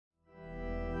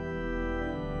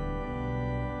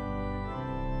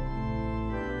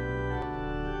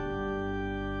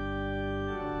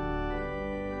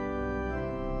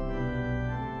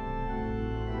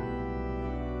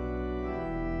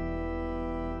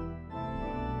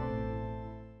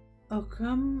O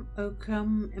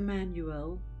come,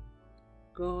 Emmanuel,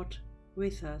 God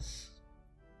with us.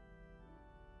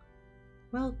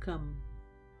 Welcome,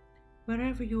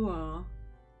 wherever you are,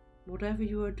 whatever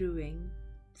you are doing,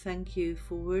 thank you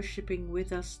for worshipping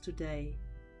with us today.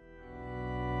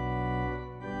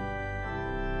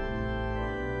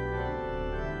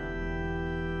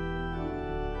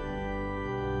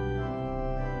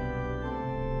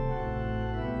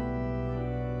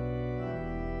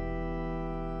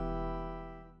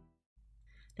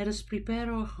 Let us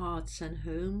prepare our hearts and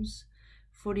homes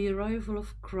for the arrival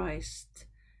of Christ,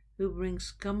 who brings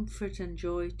comfort and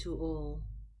joy to all.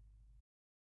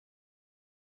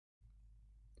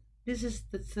 This is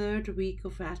the third week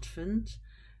of Advent,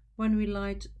 when we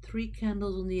light 3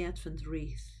 candles on the Advent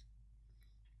wreath.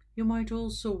 You might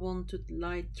also want to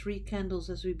light 3 candles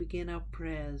as we begin our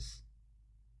prayers.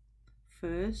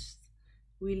 First,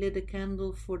 we lit a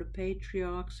candle for the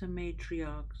patriarchs and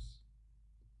matriarchs.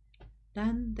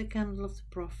 Then the candle of the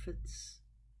prophets.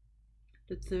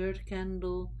 The third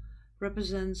candle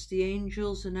represents the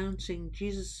angels announcing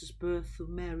Jesus' birth to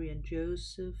Mary and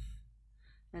Joseph,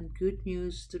 and good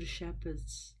news to the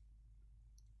shepherds.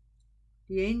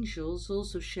 The angels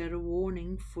also share a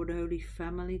warning for the Holy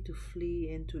Family to flee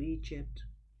into Egypt.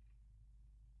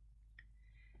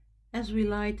 As we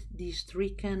light these 3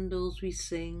 candles, we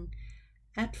sing,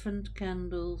 "Advent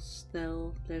candles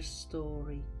tell their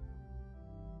story."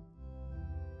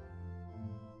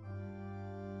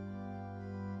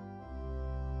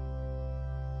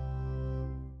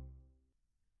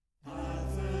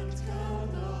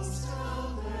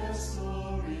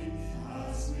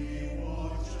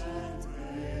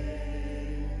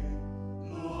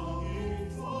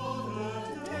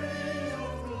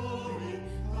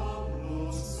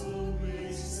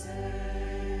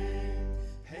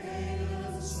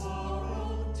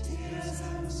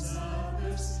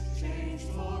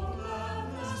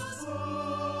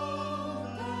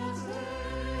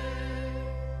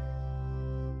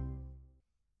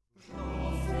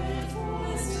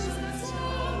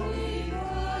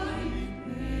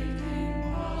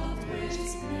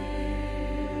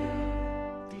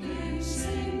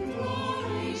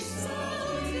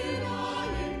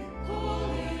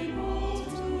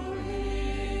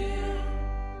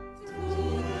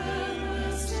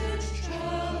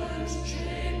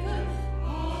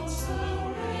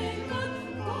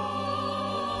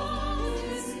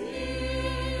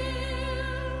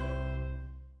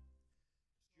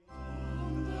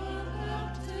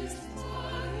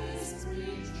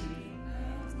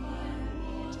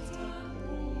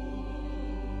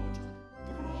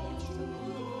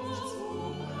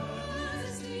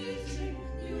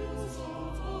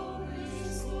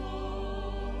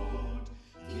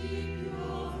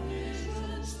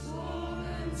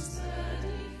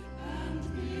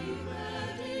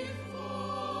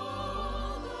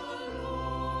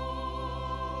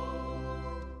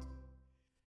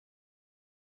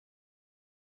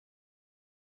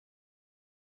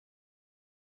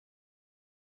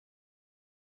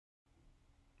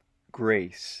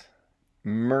 Grace,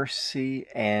 mercy,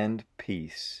 and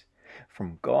peace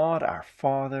from God our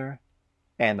Father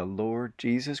and the Lord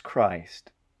Jesus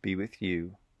Christ be with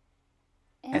you,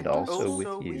 and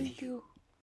also with you.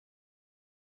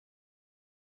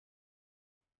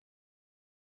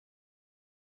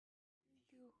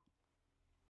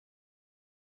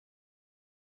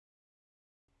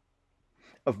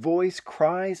 A voice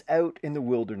cries out in the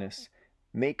wilderness,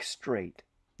 "Make straight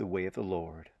the way of the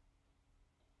Lord."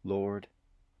 Lord,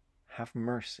 have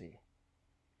mercy.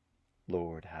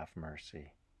 Lord, have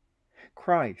mercy.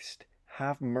 Christ,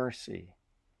 have mercy.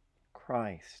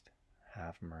 Christ,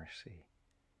 have mercy.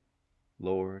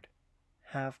 Lord,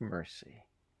 have mercy.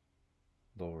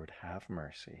 Lord, have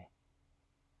mercy.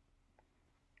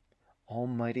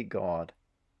 Almighty God,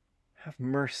 have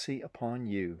mercy upon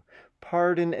you,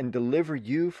 pardon and deliver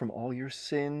you from all your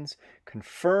sins,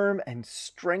 confirm and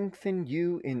strengthen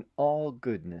you in all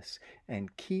goodness,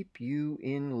 and keep you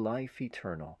in life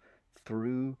eternal,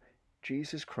 through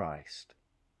Jesus Christ,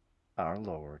 our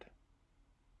Lord.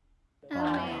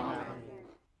 Amen.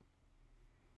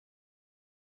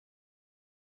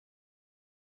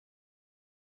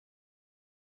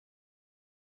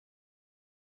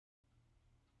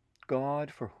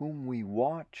 God, for whom we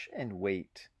watch and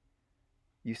wait,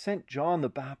 you sent John the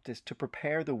Baptist to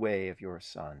prepare the way of your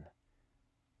Son.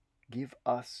 Give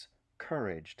us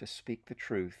courage to speak the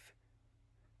truth,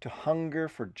 to hunger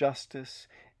for justice,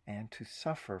 and to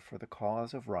suffer for the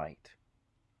cause of right,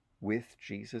 with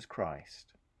Jesus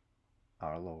Christ,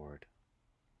 our Lord.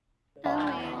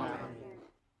 Amen.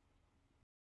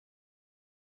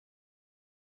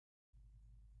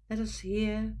 Let us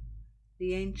hear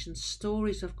the ancient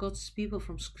stories of God's people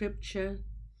from Scripture,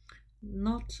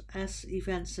 not as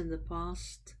events in the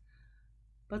past,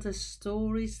 but as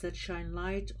stories that shine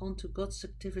light onto God's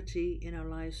activity in our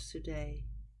lives today.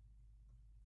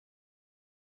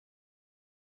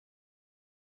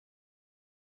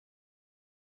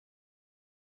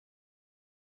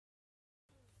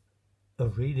 A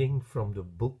reading from the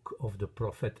book of the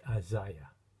prophet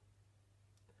Isaiah.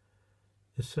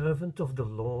 The servant of the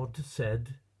Lord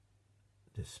said,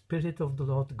 "The Spirit of the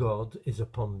Lord God is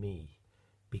upon me,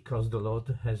 because the Lord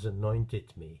has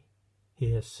anointed me.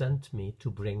 He has sent me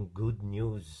to bring good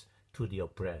news to the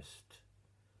oppressed,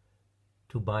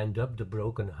 to bind up the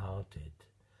brokenhearted,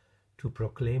 to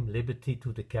proclaim liberty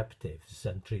to the captives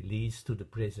and release to the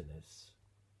prisoners,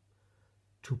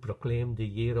 to proclaim the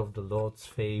year of the Lord's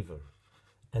favor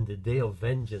and the day of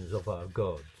vengeance of our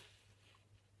God,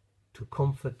 to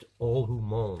comfort all who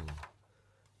mourn,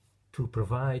 to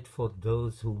provide for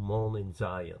those who mourn in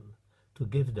Zion, to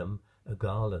give them a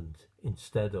garland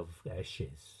instead of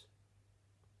ashes,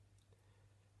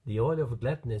 the oil of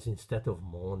gladness instead of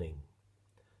mourning,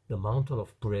 the mantle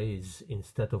of praise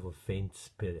instead of a faint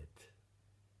spirit.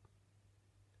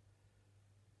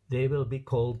 They will be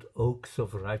called oaks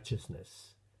of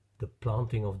righteousness, the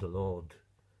planting of the Lord,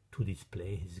 to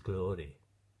display his glory.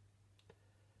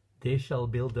 They shall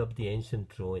build up the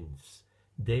ancient ruins.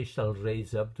 They shall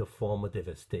raise up the former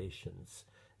devastations.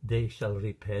 They shall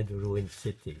repair the ruined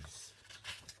cities,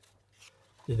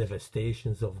 the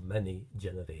devastations of many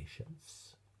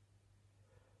generations.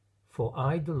 For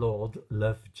I, the Lord,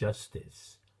 love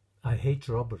justice. I hate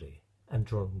robbery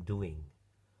and wrongdoing.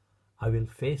 I will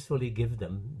faithfully give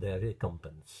them their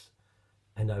recompense,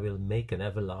 and I will make an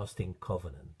everlasting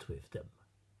covenant with them.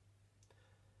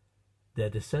 Their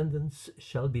descendants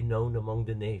shall be known among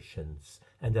the nations,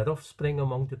 and their offspring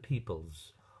among the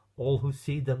peoples. All who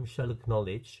see them shall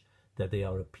acknowledge that they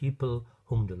are a people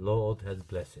whom the Lord has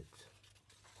blessed.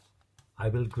 I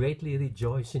will greatly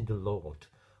rejoice in the Lord.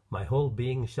 My whole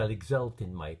being shall exult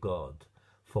in my God,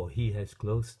 for he has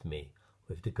clothed me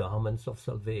with the garments of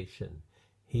salvation.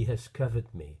 He has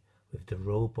covered me with the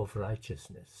robe of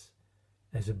righteousness.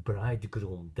 As a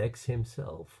bridegroom decks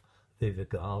himself with a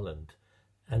garland,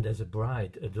 and as a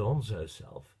bride adorns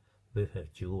herself with her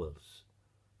jewels.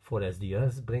 For as the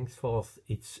earth brings forth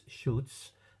its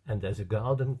shoots, and as a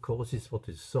garden causes what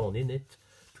is sown in it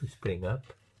to spring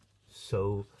up,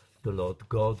 so the Lord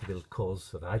God will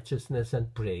cause righteousness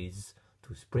and praise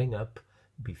to spring up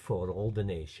before all the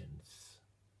nations.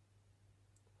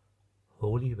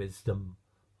 Holy wisdom,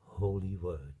 holy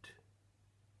word.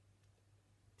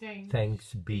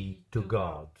 Thanks be to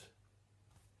God.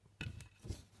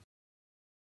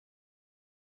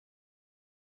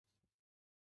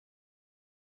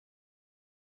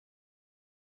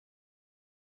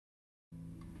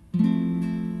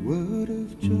 Word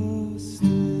of justice,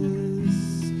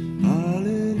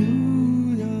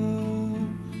 hallelujah,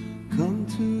 come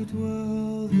to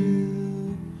dwell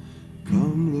here,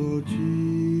 come Lord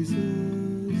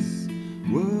Jesus.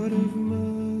 Word of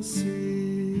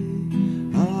mercy,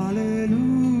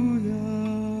 hallelujah,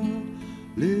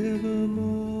 live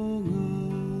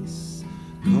among us,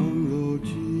 come Lord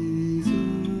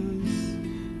Jesus.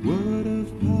 Word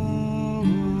of power,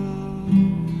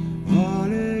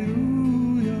 hallelujah,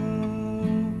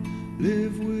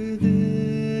 live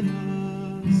within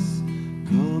us,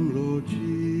 come Lord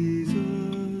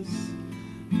Jesus.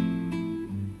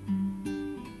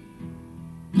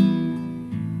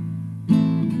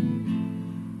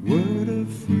 Word of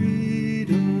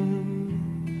freedom,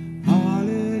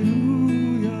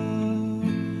 hallelujah,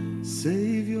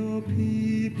 save your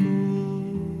people,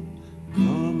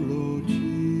 come Lord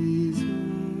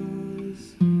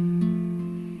Jesus.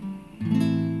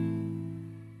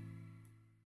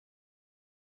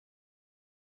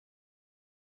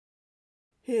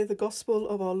 Hear the gospel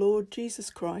of our Lord Jesus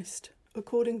Christ,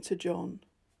 according to John.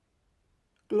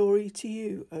 Glory to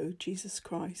you, O Jesus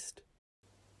Christ.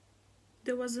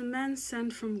 There was a man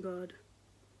sent from God,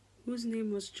 whose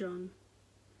name was John.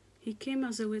 He came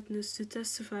as a witness to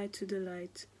testify to the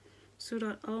light, so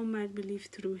that all might believe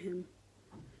through him.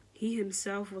 He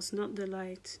himself was not the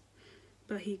light,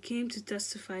 but he came to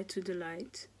testify to the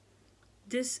light.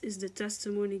 This is the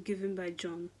testimony given by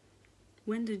John,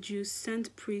 when the Jews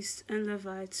sent priests and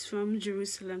Levites from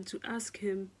Jerusalem to ask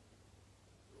him,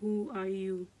 "Who are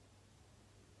you?"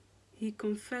 He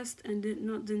confessed and did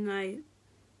not deny it,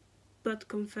 but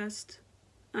confessed,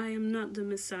 "I am not the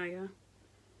Messiah."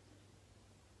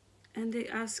 And they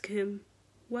asked him,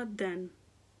 "What then?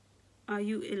 Are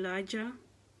you Elijah?"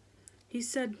 He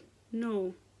said,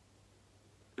 "No,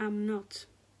 I'm not."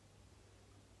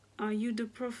 "Are you the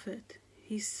prophet?"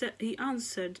 He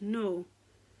answered, "No."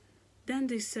 Then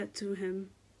they said to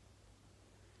him,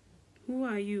 "Who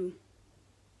are you?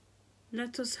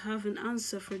 Let us have an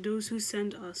answer for those who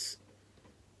sent us.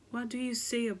 What do you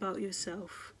say about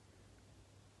yourself?"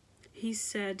 He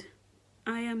said,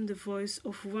 "I am the voice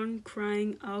of one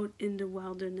crying out in the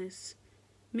wilderness,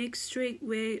 'Make straight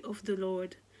way of the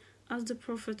Lord,' as the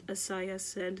prophet Isaiah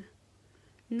said."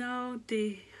 Now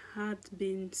they had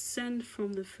been sent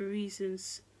from the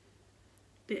Pharisees.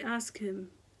 They asked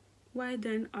him, "Why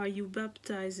then are you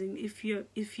baptizing if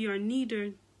you are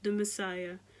neither the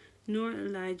Messiah, nor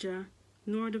Elijah,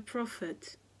 nor the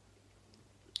prophet?"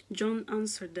 John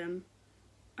answered them,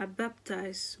 "I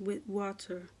baptize with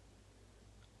water.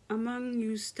 Among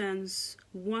you stands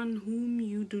one whom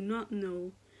you do not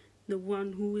know, the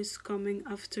one who is coming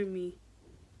after me.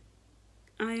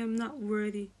 I am not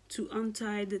worthy to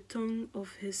untie the tongue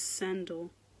of his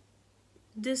sandal."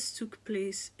 This took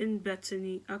place in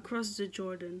Bethany across the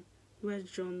Jordan, where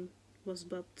John was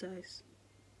baptized.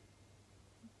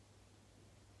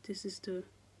 This is the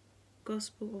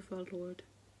Gospel of our Lord.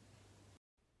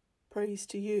 Praise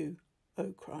to you,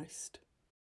 O Christ.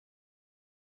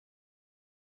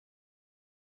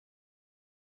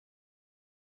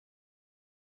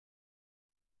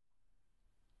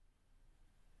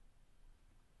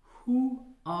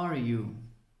 Who are you?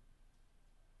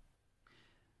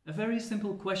 A very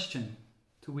simple question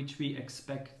to which we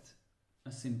expect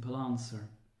a simple answer.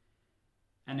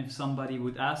 And if somebody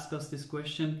would ask us this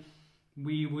question,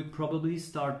 we would probably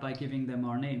start by giving them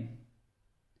our name.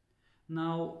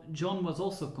 Now, John was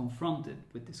also confronted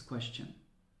with this question,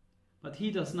 but he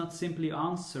does not simply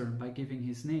answer by giving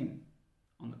his name.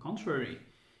 On the contrary,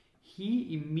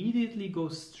 he immediately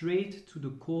goes straight to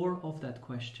the core of that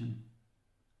question.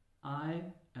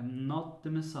 I am not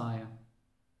the Messiah.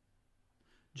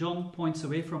 John points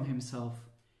away from himself.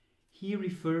 He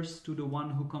refers to the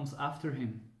one who comes after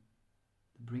him,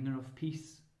 the bringer of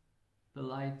peace, the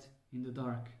light in the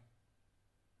dark.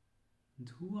 And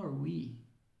who are we?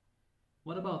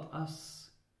 What about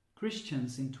us,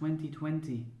 Christians in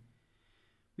 2020?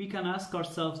 We can ask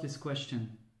ourselves this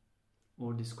question,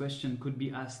 or this question could be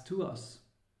asked to us.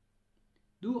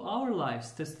 Do our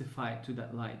lives testify to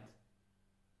that light?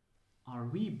 Are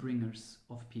we bringers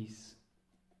of peace?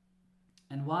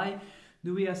 And why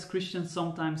do we as Christians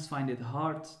sometimes find it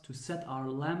hard to set our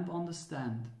lamp on the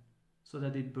stand so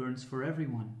that it burns for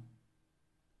everyone?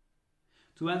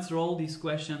 To answer all these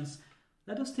questions,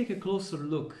 let us take a closer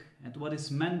look at what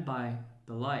is meant by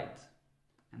the light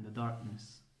and the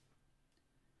darkness.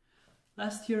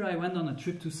 Last year I went on a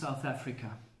trip to South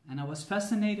Africa, and I was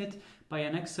fascinated by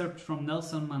an excerpt from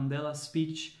Nelson Mandela's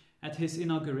speech at his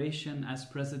inauguration as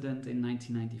president in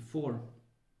 1994.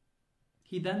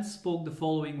 He then spoke the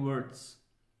following words,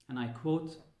 and I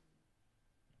quote,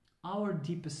 "Our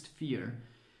deepest fear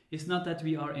is not that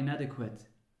we are inadequate.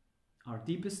 Our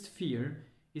deepest fear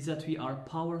is that we are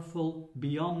powerful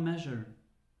beyond measure.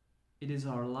 It is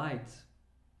our light,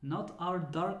 not our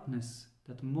darkness,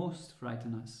 that most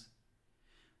frighten us.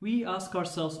 We ask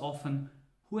ourselves often,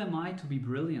 who am I to be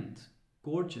brilliant,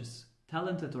 gorgeous,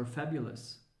 talented, or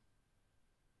fabulous?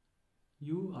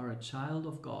 You are a child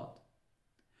of God.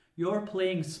 Your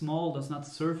playing small does not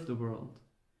serve the world.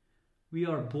 We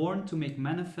are born to make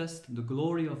manifest the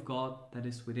glory of God that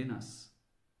is within us.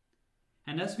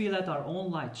 And as we let our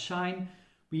own light shine,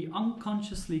 we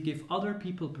unconsciously give other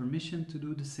people permission to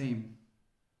do the same.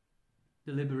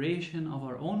 The liberation of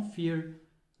our own fear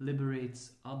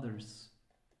liberates others."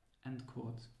 End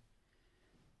quote.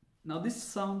 Now this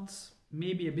sounds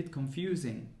maybe a bit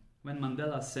confusing when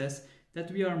Mandela says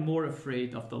that we are more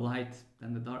afraid of the light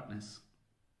than the darkness.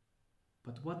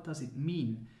 But what does it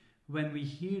mean when we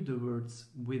hear the words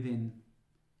within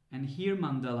and hear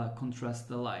Mandela contrast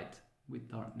the light with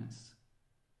darkness?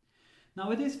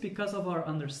 Now it is because of our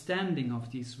understanding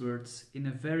of these words in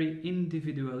a very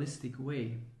individualistic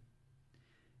way.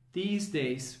 These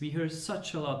days we hear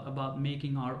such a lot about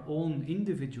making our own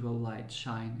individual light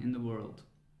shine in the world.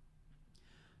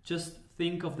 Just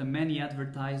think of the many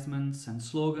advertisements and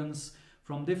slogans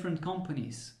from different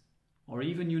companies or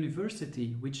even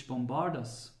university which bombard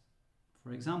us.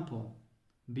 For example,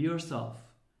 be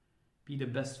yourself, be the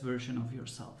best version of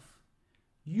yourself.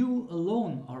 You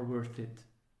alone are worth it.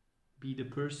 Be the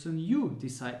person you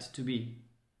decide to be.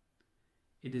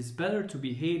 It is better to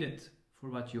be hated for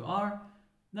what you are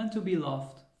than to be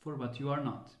loved for what you are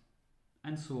not.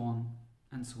 And so on,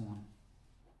 and so on.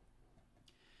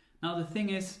 Now the thing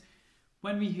is,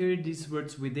 when we hear these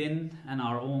words within and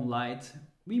our own light,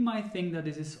 we might think that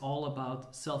this is all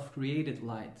about self-created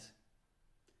light.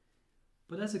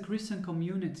 But as a Christian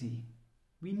community,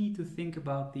 we need to think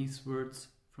about these words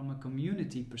from a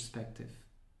community perspective.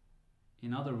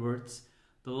 In other words,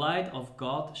 the light of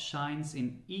God shines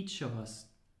in each of us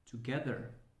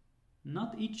together,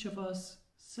 not each of us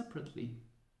separately.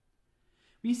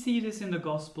 We see this in the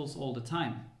Gospels all the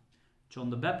time.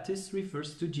 John the Baptist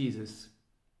refers to Jesus.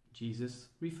 Jesus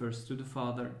refers to the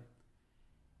Father.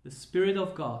 The Spirit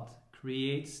of God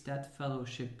creates that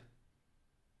fellowship.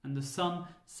 And the Son,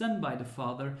 sent by the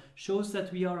Father, shows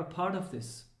that we are a part of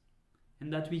this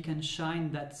and that we can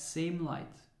shine that same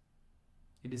light.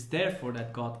 It is therefore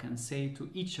that God can say to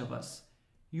each of us,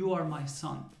 "You are my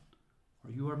son,"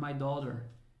 or "You are my daughter,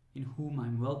 in whom I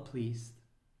am well pleased."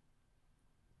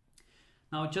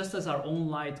 Now, just as our own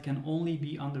light can only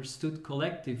be understood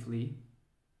collectively,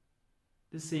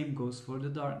 the same goes for the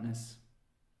darkness.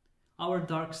 Our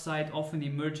dark side often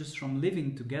emerges from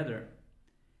living together,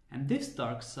 and this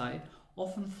dark side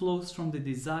often flows from the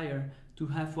desire to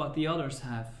have what the others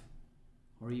have,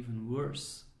 or even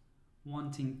worse,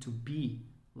 wanting to be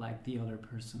like the other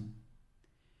person.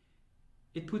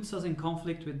 It puts us in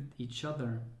conflict with each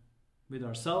other, with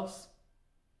ourselves,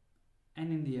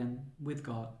 and in the end, with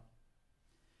God.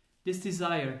 This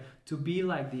desire to be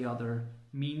like the other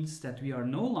means that we are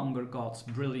no longer God's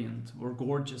brilliant or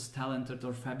gorgeous, talented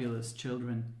or fabulous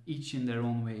children, each in their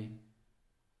own way.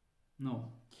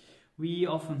 No, we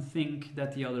often think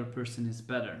that the other person is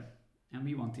better, and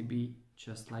we want to be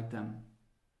just like them.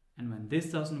 And when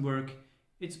this doesn't work,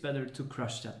 it's better to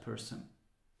crush that person.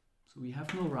 So we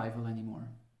have no rival anymore.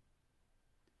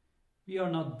 We are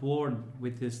not born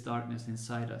with this darkness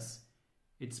inside us.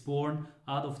 It's born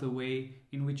out of the way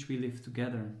in which we live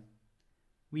together.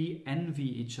 We envy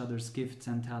each other's gifts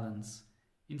and talents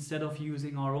instead of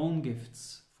using our own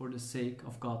gifts for the sake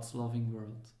of God's loving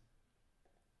world.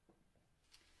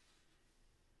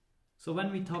 So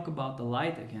when we talk about the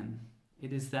light again,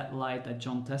 it is that light that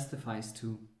John testifies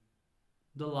to,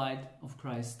 the light of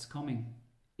Christ's coming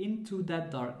into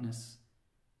that darkness,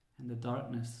 and the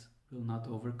darkness will not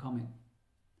overcome it.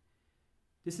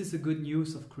 This is the good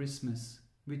news of Christmas,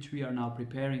 which we are now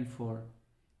preparing for.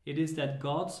 It is that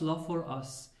God's love for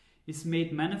us is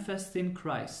made manifest in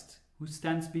Christ, who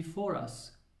stands before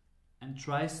us and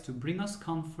tries to bring us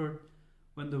comfort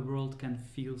when the world can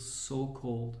feel so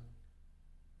cold.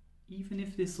 Even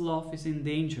if this love is in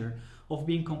danger of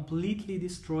being completely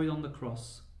destroyed on the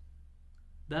cross,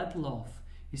 that love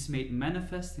is made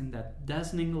manifest in that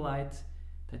dazzling light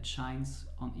that shines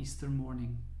on Easter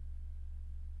morning.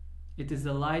 It is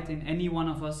the light in any one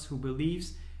of us who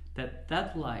believes that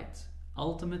that light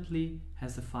ultimately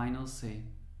has the final say.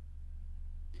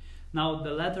 Now,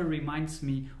 the latter reminds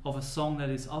me of a song that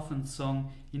is often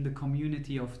sung in the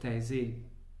community of Taizé.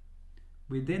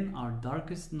 Within our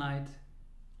darkest night,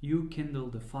 you kindle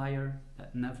the fire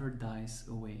that never dies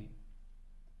away.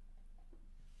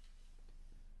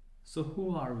 So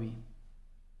who are we?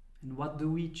 And what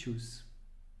do we choose?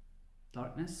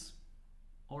 Darkness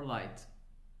or light?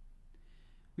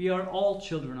 We are all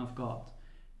children of God,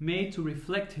 made to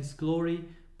reflect His glory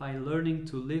by learning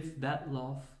to live that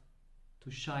love,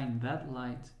 to shine that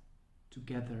light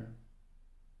together.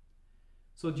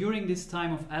 So during this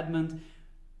time of Advent,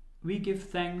 we give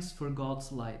thanks for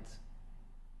God's light,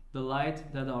 the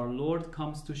light that our Lord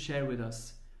comes to share with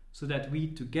us, so that we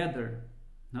together,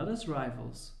 not as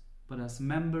rivals, but as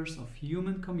members of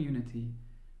human community,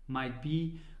 might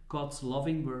be God's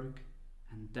loving work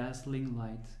and dazzling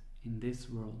light in this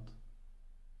world.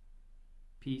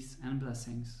 Peace and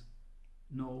blessings.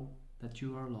 Know that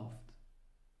you are loved.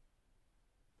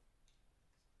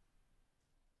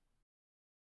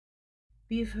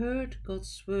 We have heard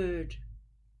God's word.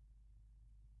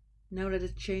 Now let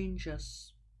it change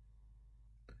us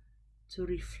to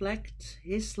reflect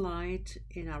His light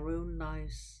in our own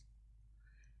lives.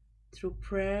 Through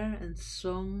prayer and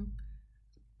song,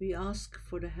 we ask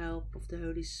for the help of the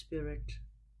Holy Spirit.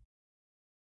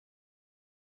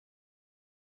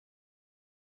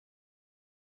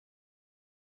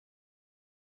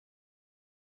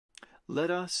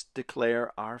 Let us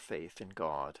declare our faith in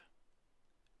God.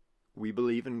 We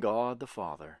believe in God the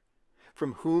Father,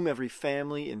 from whom every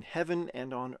family in heaven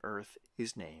and on earth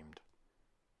is named.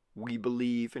 We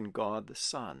believe in God the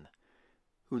Son,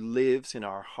 who lives in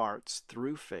our hearts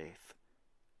through faith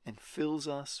and fills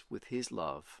us with His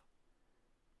love.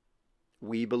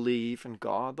 We believe in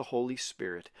God the Holy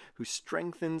Spirit, who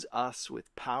strengthens us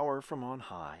with power from on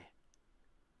high.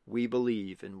 We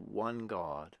believe in one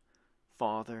God,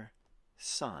 Father,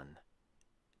 Son,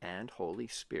 and Holy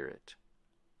Spirit.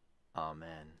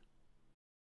 Amen.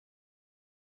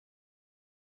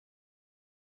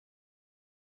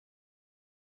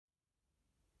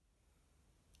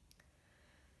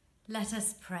 Let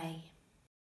us pray.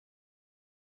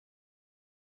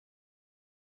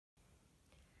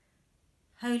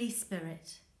 Holy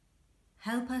Spirit,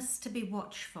 help us to be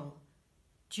watchful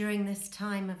during this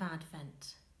time of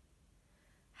Advent.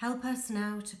 Help us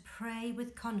now to pray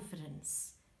with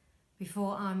confidence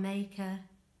before our Maker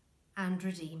and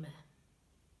Redeemer.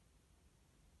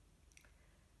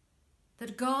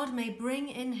 That God may bring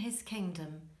in his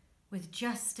kingdom with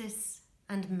justice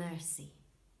and mercy.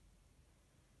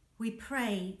 We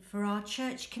pray for our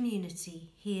church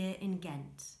community here in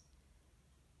Ghent,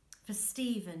 for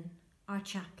Stephen, our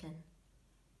chaplain,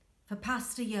 for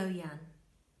Pastor Yoyan,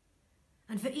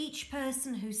 and for each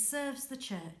person who serves the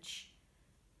church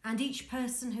and each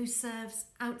person who serves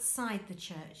outside the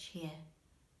church here,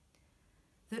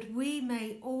 that we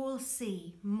may all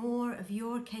see more of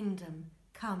your kingdom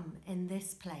come in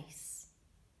this place.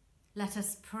 Let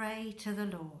us pray to the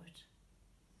Lord.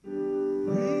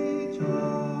 Rejoice,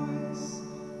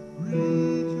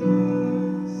 rejoice,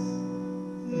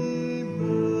 Emmanuel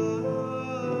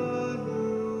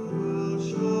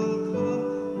shall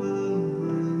come and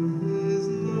bring his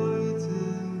light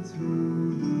into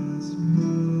this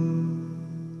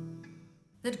world.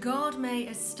 That God may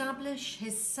establish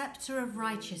his sceptre of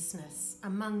righteousness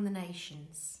among the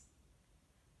nations.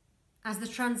 As the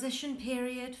transition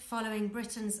period following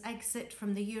Britain's exit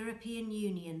from the European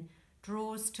Union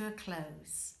draws to a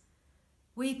close,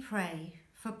 we pray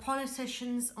for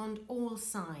politicians on all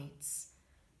sides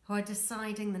who are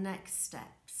deciding the next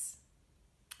steps.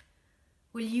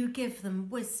 Will you give them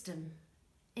wisdom,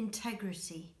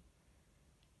 integrity,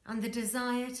 and the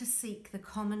desire to seek the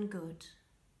common good?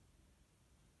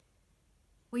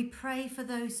 We pray for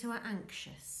those who are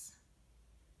anxious,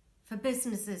 for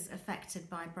businesses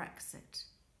affected by Brexit,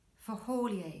 for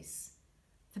hauliers,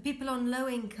 for people on low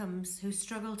incomes who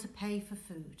struggle to pay for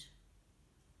food,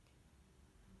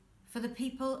 for the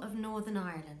people of Northern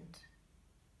Ireland,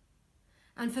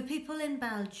 and for people in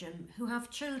Belgium who have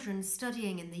children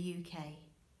studying in the UK,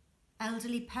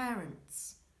 elderly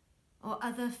parents, or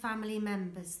other family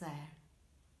members there.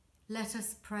 Let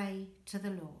us pray to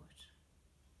the Lord.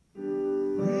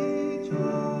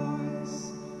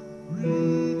 Rejoice,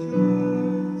 rejoice,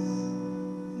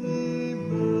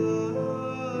 Emmanuel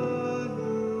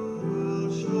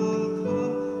shall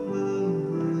come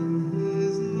and bring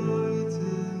his light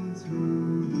into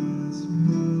this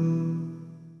world.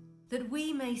 That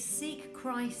we may seek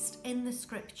Christ in the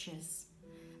Scriptures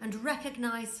and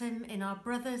recognise him in our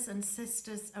brothers and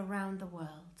sisters around the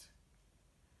world.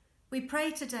 We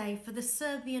pray today for the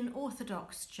Serbian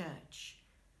Orthodox Church,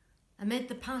 amid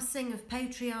the passing of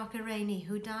Patriarch Irene,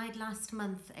 who died last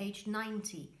month, aged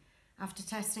 90, after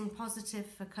testing positive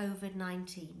for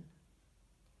COVID-19.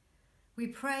 We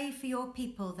pray for your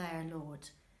people there, Lord,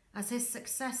 as his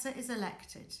successor is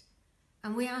elected,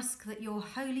 and we ask that your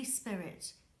Holy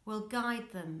Spirit will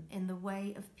guide them in the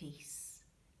way of peace.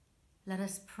 Let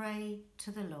us pray to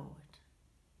the Lord.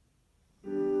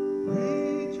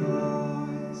 Rejoice,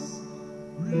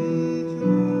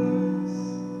 rejoice,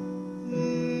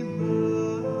 Emmanuel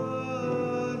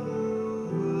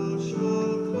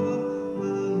shall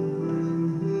come and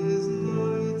bring his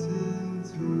light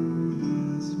into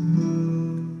this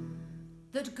world.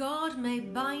 That God may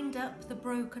bind up the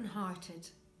broken-hearted,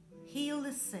 heal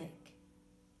the sick,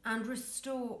 and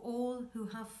restore all who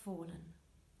have fallen.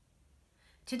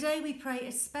 Today we pray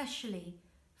especially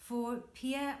for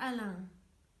Pierre-Alain,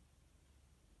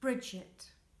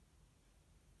 Bridget,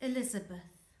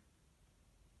 Elizabeth,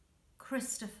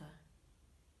 Christopher,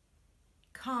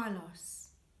 Carlos,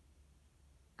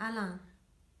 Alain,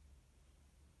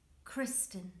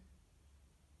 Kristen,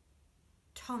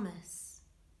 Thomas,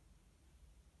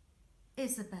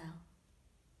 Isabel,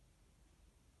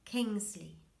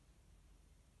 Kingsley,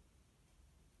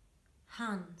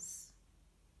 Hans,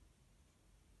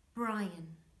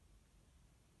 Brian,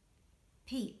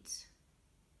 Pete,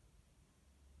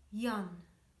 Jan,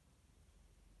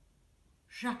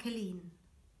 Jacqueline,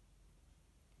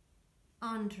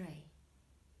 Andre,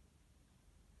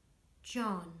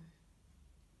 John,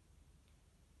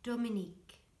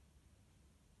 Dominique,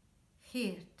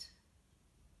 Geert,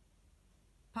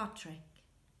 Patrick,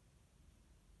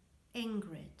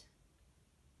 Ingrid,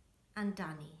 and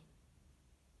Danny.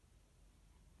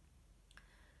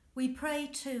 We pray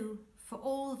too for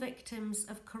all victims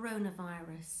of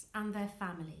coronavirus and their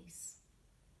families.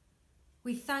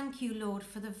 We thank you, Lord,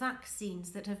 for the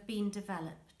vaccines that have been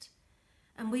developed,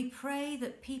 and we pray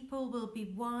that people will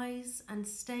be wise and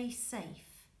stay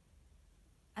safe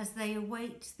as they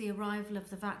await the arrival of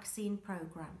the vaccine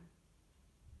programme.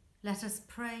 Let us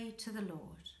pray to the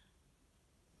Lord.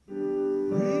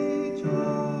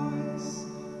 Rejoice,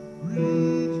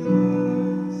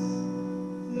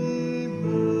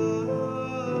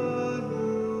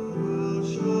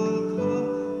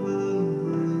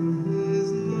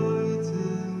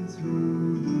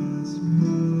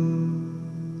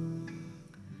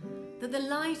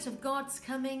 of God's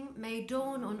coming may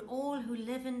dawn on all who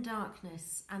live in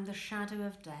darkness and the shadow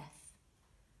of death.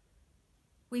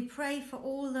 We pray for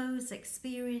all those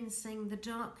experiencing the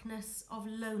darkness of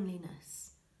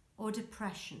loneliness or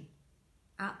depression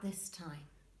at this time.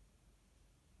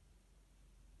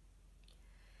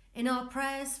 In our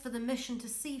prayers for the mission to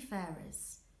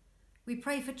seafarers, we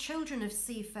pray for children of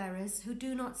seafarers who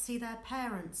do not see their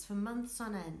parents for months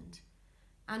on end,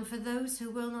 and for those who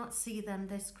will not see them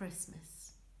this Christmas.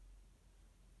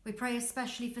 We pray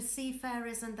especially for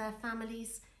seafarers and their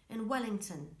families in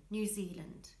Wellington, New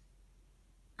Zealand.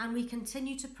 And we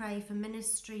continue to pray for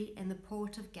ministry in the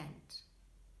port of Ghent.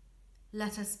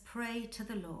 Let us pray to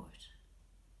the Lord.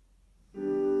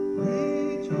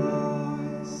 Rejoice,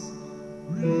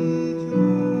 rejoice,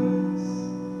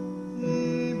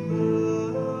 Emmanuel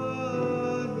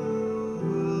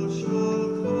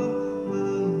shall come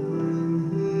and bring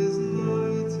his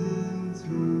light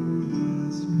into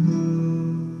this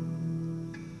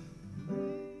world.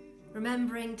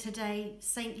 Remembering today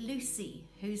Saint Lucy,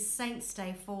 whose Saint's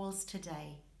Day falls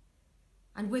today,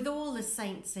 and with all the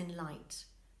saints in light,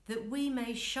 that we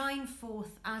may shine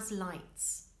forth as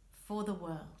lights for the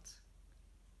world.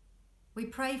 We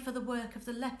pray for the work of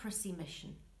the leprosy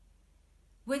mission.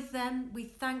 With them, we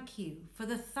thank you for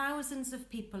the thousands of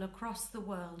people across the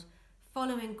world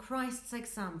following Christ's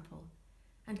example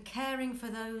and caring for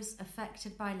those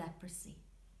affected by leprosy.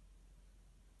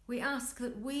 We ask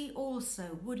that we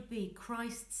also would be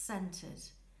Christ-centred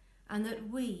and that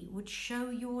we would show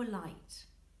your light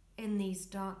in these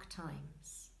dark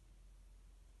times.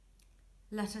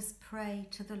 Let us pray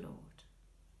to the Lord.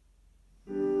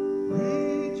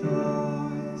 Rejoice,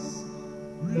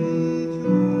 rejoice,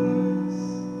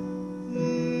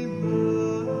 Emmanuel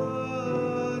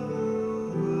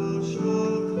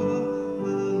shall come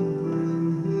and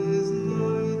bring his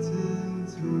light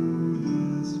into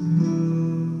this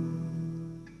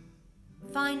world.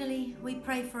 Finally, we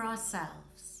pray for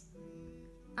ourselves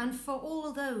and for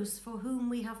all those for whom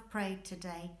we have prayed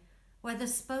today, whether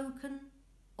spoken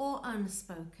or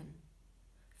unspoken,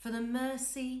 for the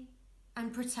mercy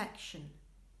and protection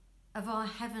of our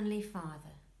Heavenly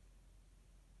Father,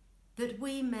 that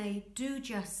we may do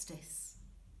justice,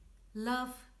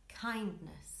 love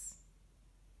kindness,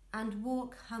 and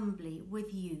walk humbly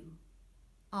with you,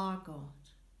 our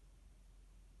God.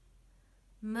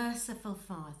 Merciful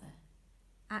Father,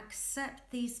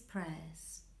 accept these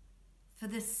prayers for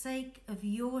the sake of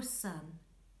your Son,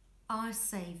 our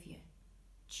Saviour,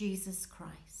 Jesus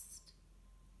Christ.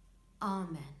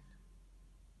 Amen.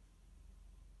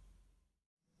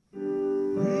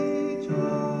 Rejoice,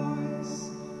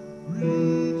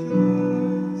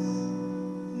 rejoice,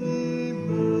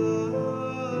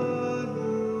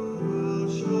 Emmanuel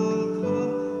shall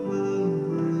come and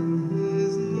bring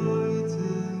his light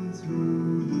into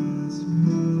this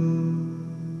world.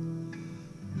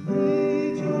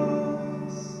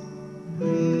 Rejoice,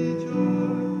 rejoice,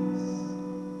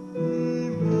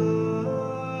 Emmanuel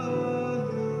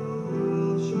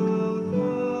shall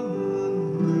come and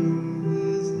bring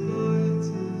his light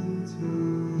into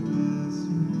this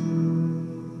world.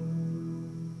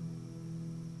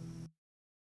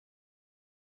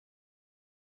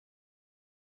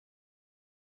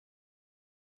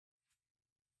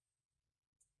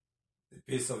 The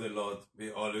peace of the Lord be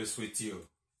always with you.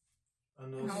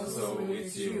 And Also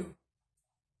with you.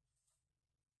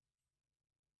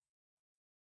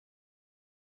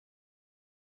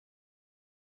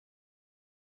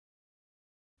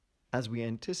 As we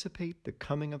anticipate the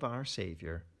coming of our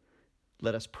Savior,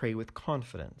 let us pray with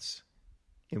confidence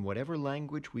in whatever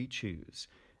language we choose,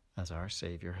 as our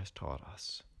Savior has taught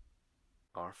us.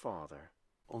 Our Father,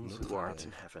 who art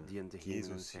in heaven,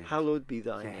 hallowed be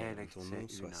thy name.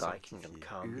 Thy kingdom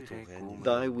come,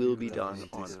 thy will be done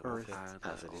on earth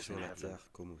as it is in heaven.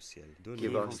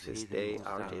 Give us this day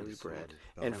our daily bread,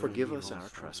 and forgive us our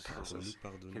trespasses,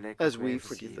 as we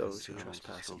forgive those who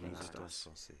trespass against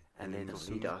us. And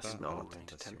lead us not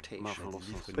into temptation,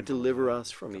 but deliver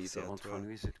us from evil.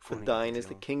 For thine is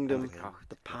the kingdom,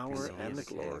 the power, and the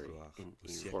glory,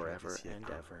 forever and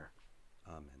ever.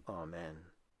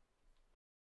 Amen.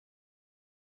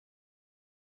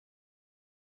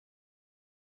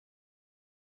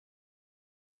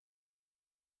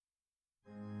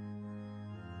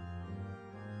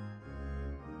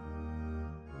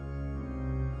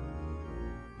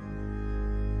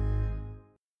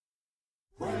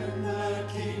 When the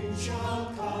King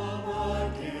shall come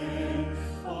again,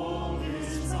 all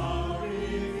his power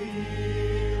revealing,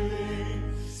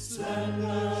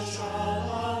 splendor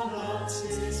shall announce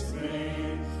his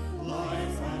reign,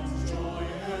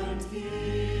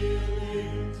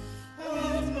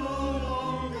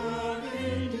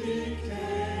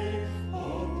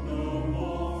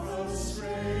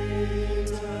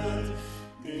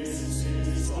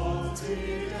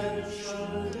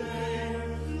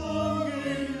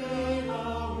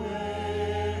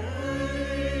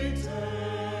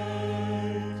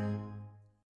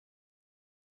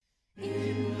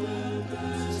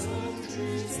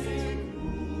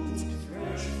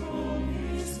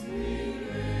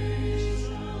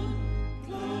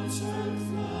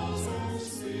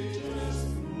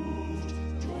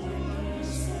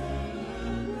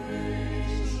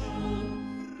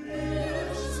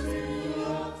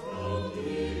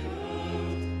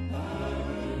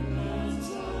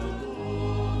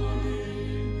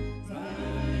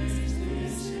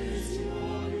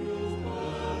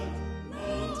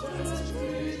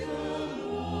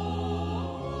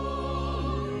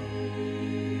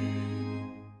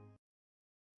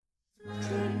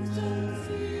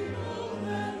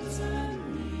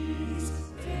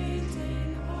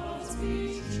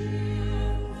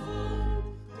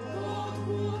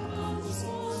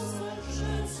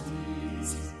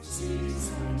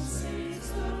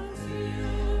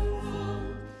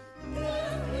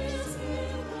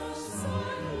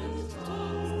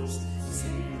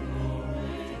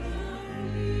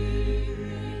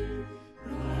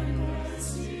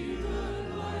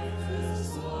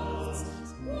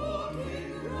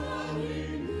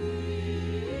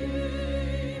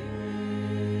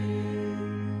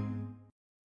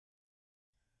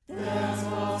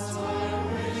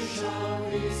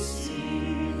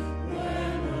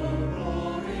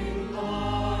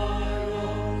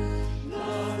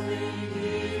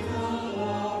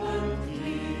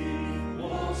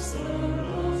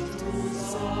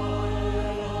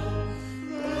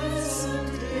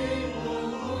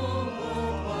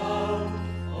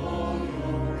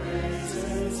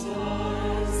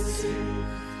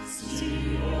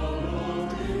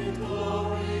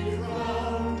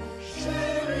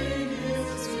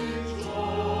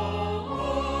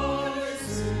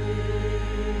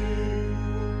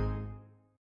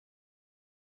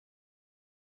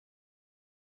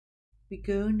 We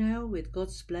go now with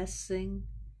God's blessing,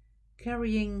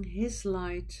 carrying His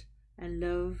light and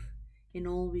love in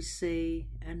all we say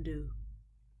and do.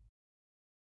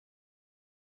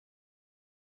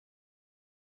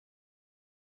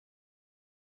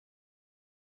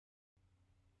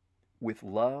 With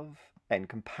love and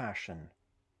compassion,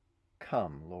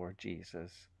 come, Lord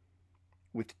Jesus.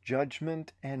 With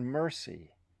judgment and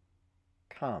mercy,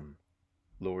 come,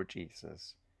 Lord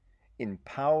Jesus. In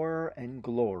power and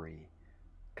glory,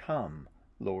 come,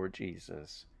 Lord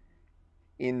Jesus.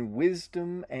 In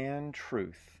wisdom and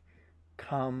truth,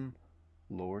 come,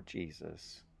 Lord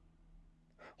Jesus.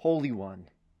 Holy One,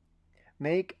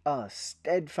 make us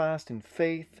steadfast in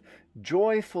faith,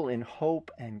 joyful in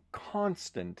hope, and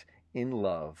constant in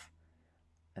love.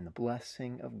 And the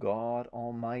blessing of God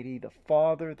Almighty, the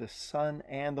Father, the Son,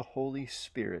 and the Holy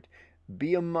Spirit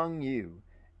be among you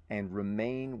and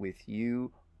remain with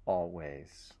you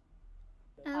always.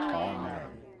 Amen.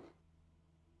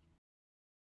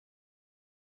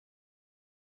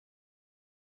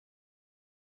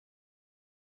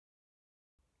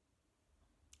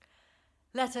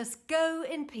 Let us go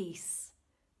in peace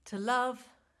to love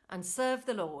and serve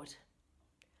the Lord.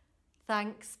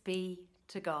 Thanks be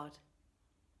to God.